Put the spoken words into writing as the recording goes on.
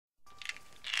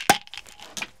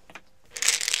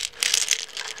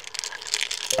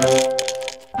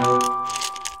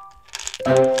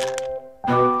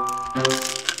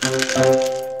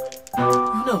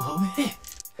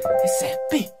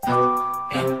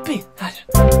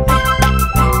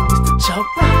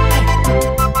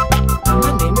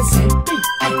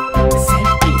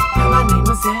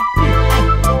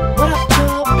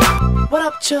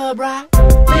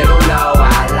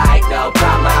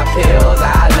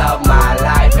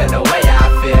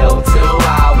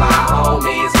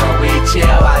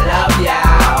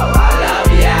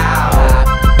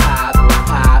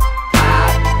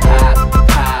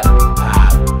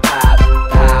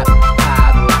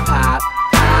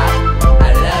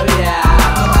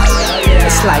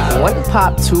It's like 1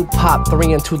 pop, 2 pop,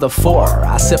 3 into the 4.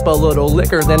 I sip a little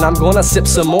liquor, then I'm gonna sip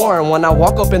some more. And when I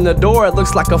walk up in the door, it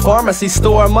looks like a pharmacy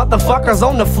store. Motherfuckers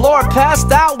on the floor,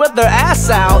 passed out with their ass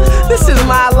out. This is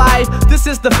my life, this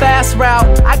is the fast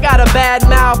route. I got a bad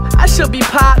mouth, I should be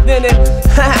popped in it.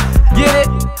 Get it?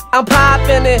 I'm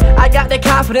poppin' it. I got that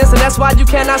confidence, and that's why you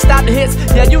cannot stop the hits.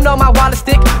 Yeah, you know my wallet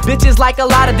stick. Bitches like a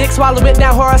lot of dick, swallow it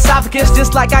down her esophagus,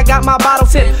 just like I got my bottle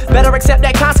tip. Better accept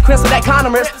that consequence of that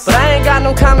condiment, but I ain't got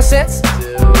no common sense.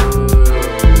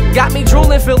 Got me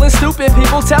drooling, feeling stupid.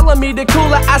 People telling me to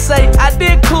cool it. I say, I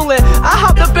did cool it. I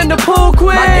hopped up in the pool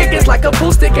quick. My dick is like a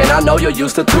pool stick, and I know you're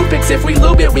used to toothpicks. If we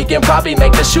lube it, we can probably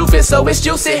make the shoe fit so it's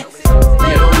juicy.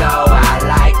 You know I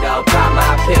like to pop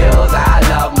my pills. I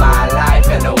love my life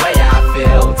and the way I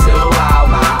feel. To all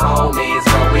my homies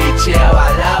when we chill,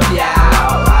 I love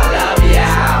y'all. I love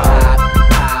y'all.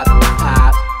 Pop,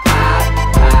 pop, pop,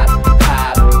 pop, pop,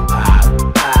 pop,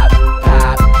 pop,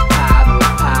 pop,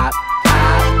 pop, pop.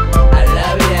 I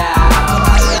love y'all.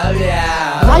 I love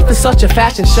y'all. Life is such a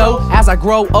fashion show. As I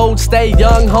grow old, stay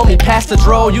young, homie, pass the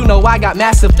dro. You know I got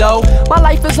massive dough. My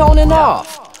life is on and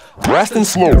off. Rest and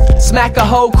slow. Smack a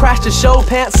hoe, crash the show,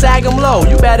 pants sag 'em low.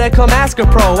 You better come ask a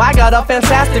pro. I got a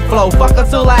fantastic flow. Fuck her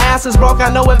till her ass is broke.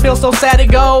 I know it feels so sad to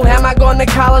go. Am I going to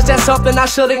college? That's something I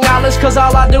should acknowledge. Cause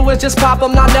all I do is just pop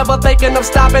 'em, not never thinking of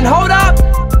stopping. Hold up!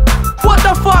 What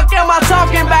the fuck am I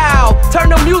talking about? Turn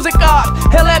the music up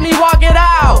and let me walk it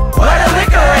out. Where the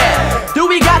liquor at? Do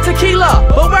we got tequila?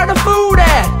 But where the food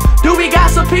at? Do we got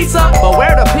some pizza? But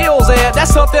where the pills at?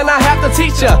 That's something I have to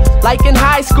teach ya. Like in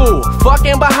high school,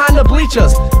 fucking behind the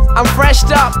bleachers. I'm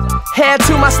freshed up, head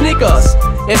to my sneakers.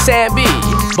 It's Sam B,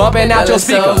 bumping out your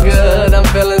speakers. I'm feeling so good, I'm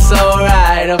feeling so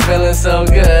right. I'm feeling so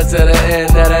good to the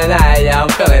end of the night. Yeah, I'm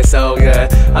feeling so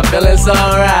good. I'm feeling so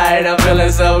right. I'm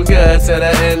feeling so good to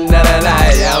the end of the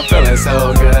night. Yeah, I'm feeling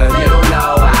so good. You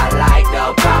know